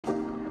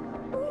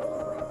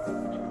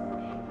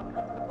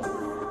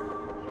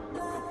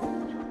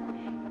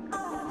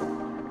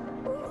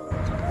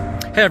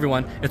Hey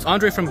everyone, it's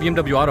Andre from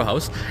BMW Auto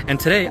House, and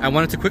today I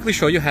wanted to quickly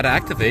show you how to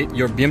activate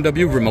your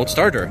BMW Remote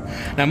Starter.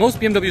 Now most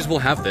BMWs will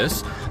have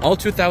this, all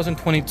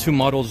 2022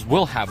 models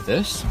will have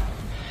this,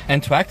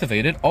 and to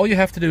activate it, all you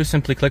have to do is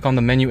simply click on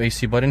the menu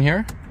AC button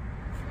here.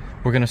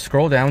 We're going to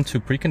scroll down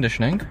to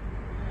preconditioning,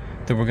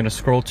 then we're going to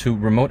scroll to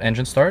Remote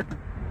Engine Start.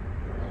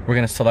 We're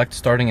going to select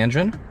Starting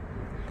Engine,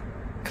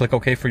 click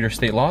OK for your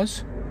state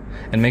laws,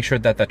 and make sure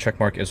that that check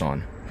mark is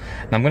on.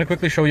 Now I'm going to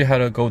quickly show you how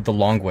to go the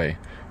long way.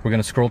 We're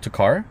going to scroll to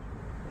Car.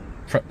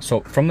 So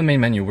from the main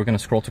menu, we're going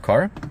to scroll to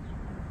Car.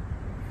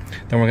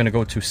 Then we're going to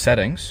go to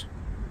Settings.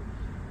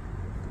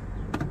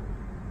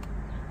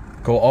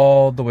 Go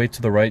all the way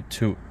to the right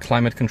to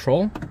Climate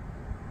Control,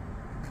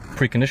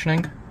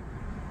 Preconditioning,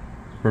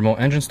 Remote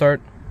Engine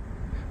Start.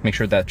 Make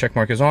sure that check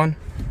mark is on.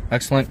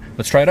 Excellent.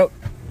 Let's try it out.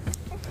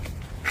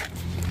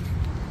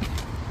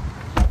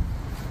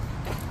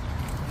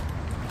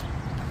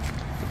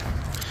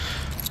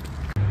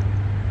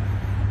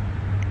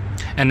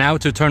 And now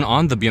to turn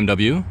on the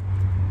BMW,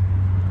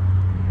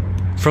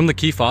 from the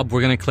key fob,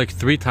 we're going to click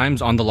 3 times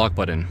on the lock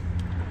button.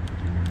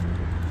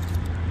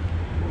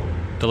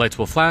 The lights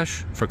will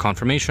flash for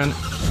confirmation.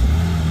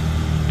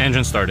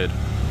 Engine started.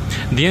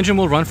 The engine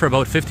will run for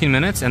about 15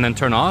 minutes and then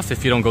turn off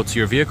if you don't go to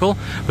your vehicle,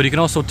 but you can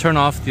also turn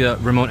off the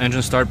remote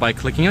engine start by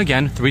clicking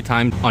again 3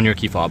 times on your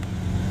key fob.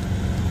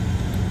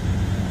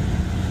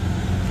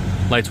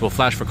 Lights will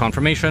flash for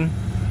confirmation.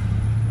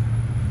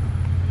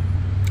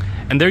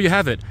 And there you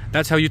have it.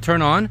 That's how you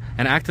turn on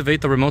and activate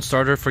the remote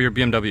starter for your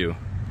BMW.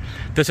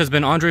 This has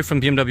been Andre from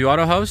BMW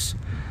Auto House.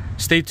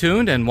 Stay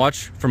tuned and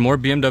watch for more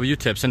BMW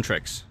tips and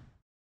tricks.